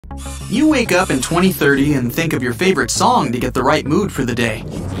You wake up in 2030 and think of your favorite song to get the right mood for the day.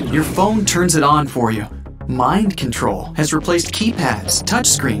 Your phone turns it on for you. Mind control has replaced keypads,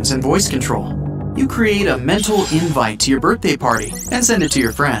 touchscreens, and voice control. You create a mental invite to your birthday party and send it to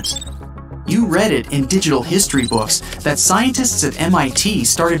your friends. You read it in digital history books that scientists at MIT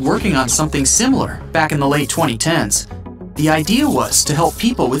started working on something similar back in the late 2010s. The idea was to help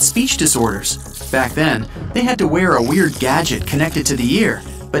people with speech disorders. Back then, they had to wear a weird gadget connected to the ear,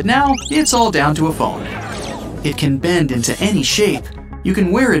 but now it's all down to a phone. It can bend into any shape. You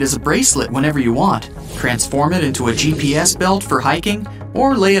can wear it as a bracelet whenever you want, transform it into a GPS belt for hiking,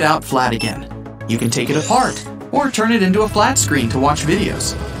 or lay it out flat again. You can take it apart, or turn it into a flat screen to watch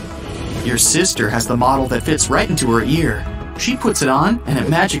videos. Your sister has the model that fits right into her ear. She puts it on and it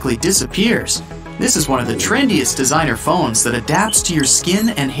magically disappears. This is one of the trendiest designer phones that adapts to your skin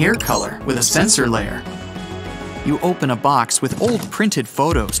and hair color with a sensor layer. You open a box with old printed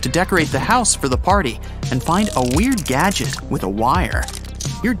photos to decorate the house for the party and find a weird gadget with a wire.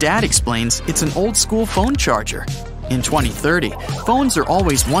 Your dad explains it's an old-school phone charger. In 2030, phones are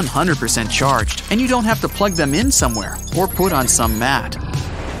always 100% charged and you don't have to plug them in somewhere or put on some mat.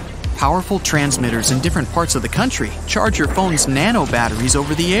 Powerful transmitters in different parts of the country charge your phone's nano batteries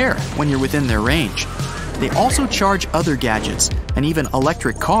over the air when you're within their range. They also charge other gadgets and even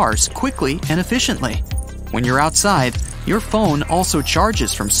electric cars quickly and efficiently. When you're outside, your phone also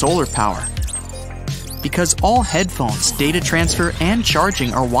charges from solar power. Because all headphones, data transfer, and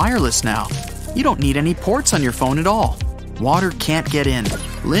charging are wireless now, you don't need any ports on your phone at all. Water can't get in,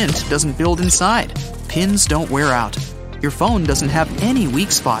 lint doesn't build inside, pins don't wear out. Your phone doesn't have any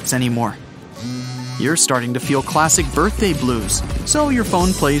weak spots anymore. You're starting to feel classic birthday blues, so your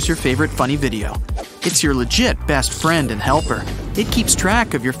phone plays your favorite funny video. It's your legit best friend and helper. It keeps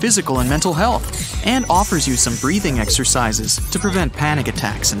track of your physical and mental health and offers you some breathing exercises to prevent panic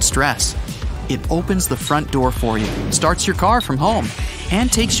attacks and stress. It opens the front door for you, starts your car from home,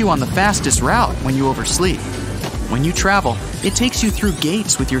 and takes you on the fastest route when you oversleep. When you travel, it takes you through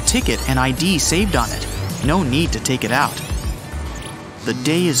gates with your ticket and ID saved on it. No need to take it out. The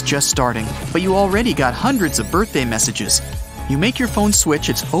day is just starting, but you already got hundreds of birthday messages. You make your phone switch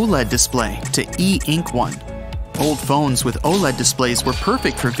its OLED display to e-ink one. Old phones with OLED displays were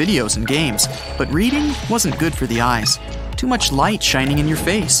perfect for videos and games, but reading wasn't good for the eyes. Too much light shining in your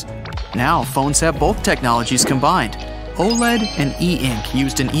face. Now phones have both technologies combined, OLED and e-ink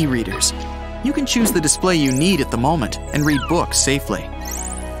used in e-readers. You can choose the display you need at the moment and read books safely.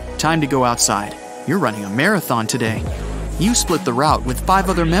 Time to go outside. You're running a marathon today. You split the route with 5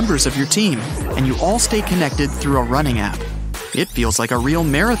 other members of your team, and you all stay connected through a running app. It feels like a real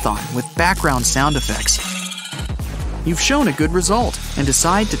marathon with background sound effects. You've shown a good result and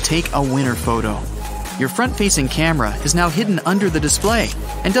decide to take a winner photo. Your front-facing camera is now hidden under the display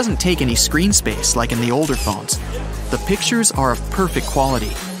and doesn't take any screen space like in the older phones. The pictures are of perfect quality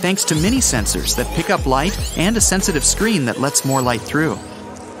thanks to mini sensors that pick up light and a sensitive screen that lets more light through.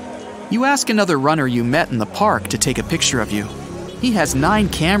 You ask another runner you met in the park to take a picture of you. He has 9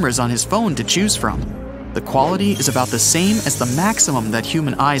 cameras on his phone to choose from. The quality is about the same as the maximum that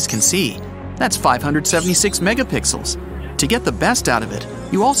human eyes can see. That's 576 megapixels. To get the best out of it,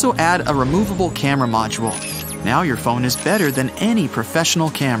 you also add a removable camera module. Now your phone is better than any professional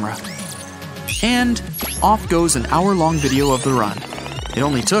camera. And off goes an hour-long video of the run. It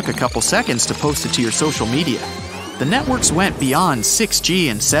only took a couple seconds to post it to your social media. The networks went beyond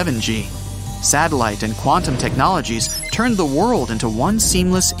 6G and 7G. Satellite and quantum technologies turned the world into one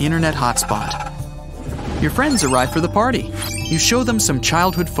seamless internet hotspot. Your friends arrive for the party. You show them some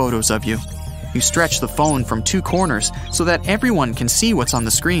childhood photos of you. You stretch the phone from 2 corners so that everyone can see what's on the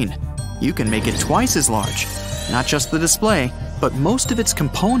screen. You can make it twice as large. Not just the display, but most of its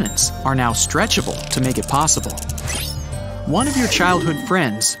components are now stretchable to make it possible. One of your childhood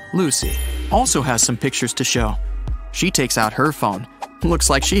friends, Lucy, also has some pictures to show. She takes out her phone. Looks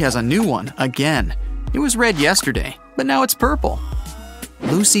like she has a new one, again. It was red yesterday, but now it's purple.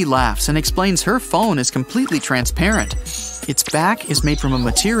 Lucy laughs and explains her phone is completely transparent. Its back is made from a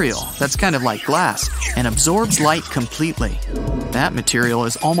material that's kind of like glass and absorbs light completely. That material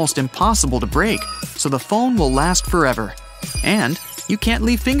is almost impossible to break, so the phone will last forever. And you can't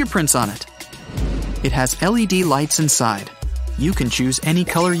leave fingerprints on it. It has LED lights inside. You can choose any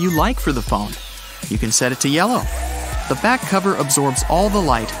color you like for the phone. You can set it to yellow. The back cover absorbs all the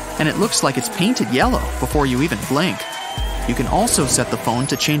light, and it looks like it's painted yellow before you even blink. You can also set the phone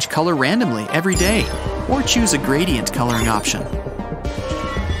to change color randomly every day, or choose a gradient coloring option.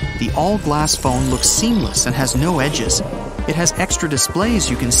 The all-glass phone looks seamless and has no edges. It has extra displays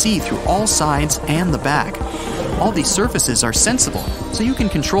you can see through all sides and the back. All these surfaces are sensible, so you can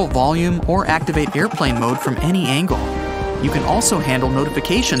control volume or activate airplane mode from any angle. You can also handle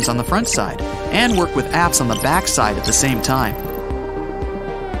notifications on the front side and work with apps on the back side at the same time.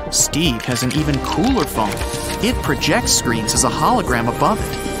 Steve has an even cooler phone. It projects screens as a hologram above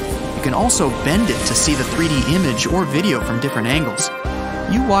it. You can also bend it to see the 3D image or video from different angles.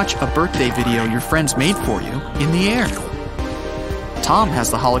 You watch a birthday video your friends made for you in the air. Tom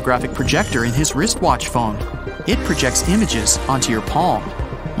has the holographic projector in his wristwatch phone. It projects images onto your palm.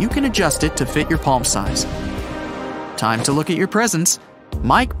 You can adjust it to fit your palm size. Time to look at your presents.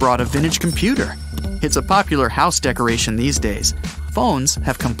 Mike brought a vintage computer. It's a popular house decoration these days. Phones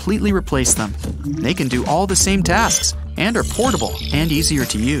have completely replaced them. They can do all the same tasks and are portable and easier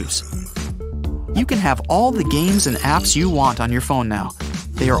to use. You can have all the games and apps you want on your phone now.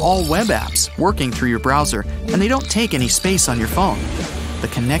 They are all web apps working through your browser, and they don't take any space on your phone. The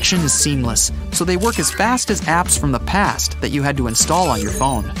connection is seamless, so they work as fast as apps from the past that you had to install on your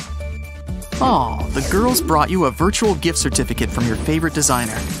phone. Oh, the girls brought you a virtual gift certificate from your favorite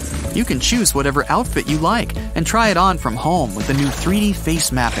designer. You can choose whatever outfit you like and try it on from home with the new 3D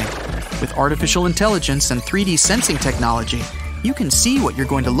face mapping. With artificial intelligence and 3D sensing technology, you can see what you're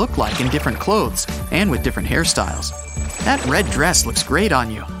going to look like in different clothes and with different hairstyles. That red dress looks great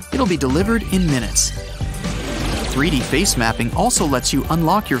on you. It'll be delivered in minutes. 3D face mapping also lets you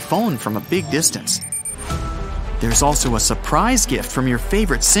unlock your phone from a big distance. There's also a surprise gift from your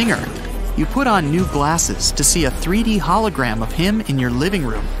favorite singer. You put on new glasses to see a 3D hologram of him in your living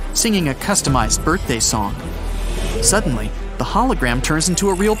room singing a customized birthday song. Suddenly, the hologram turns into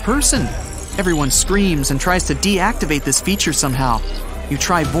a real person. Everyone screams and tries to deactivate this feature somehow. You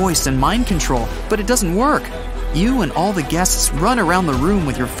try voice and mind control, but it doesn't work. You and all the guests run around the room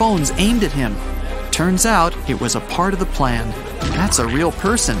with your phones aimed at him. Turns out it was a part of the plan. That's a real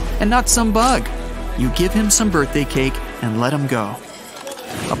person and not some bug. You give him some birthday cake and let him go.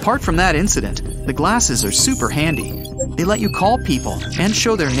 Apart from that incident, the glasses are super handy. They let you call people and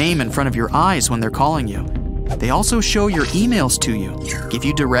show their name in front of your eyes when they're calling you. They also show your emails to you, give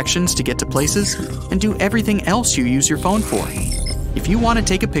you directions to get to places, and do everything else you use your phone for. If you want to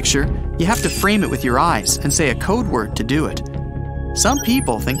take a picture, you have to frame it with your eyes and say a code word to do it. Some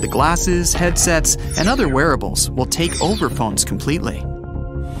people think the glasses, headsets, and other wearables will take over phones completely.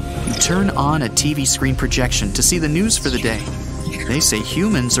 You turn on a TV screen projection to see the news for the day. They say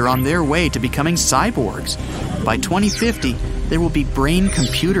humans are on their way to becoming cyborgs. By 2050, there will be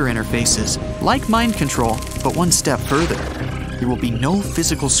brain-computer interfaces, like mind control, but one step further. There will be no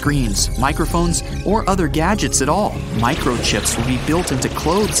physical screens, microphones, or other gadgets at all. Microchips will be built into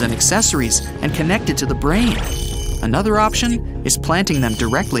clothes and accessories and connected to the brain. Another option is planting them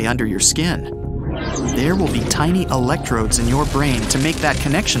directly under your skin. There will be tiny electrodes in your brain to make that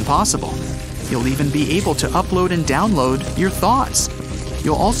connection possible. You'll even be able to upload and download your thoughts.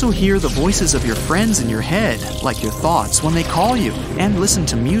 You'll also hear the voices of your friends in your head, like your thoughts, when they call you, and listen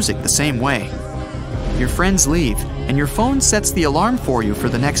to music the same way. Your friends leave, and your phone sets the alarm for you for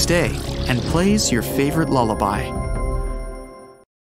the next day and plays your favorite lullaby.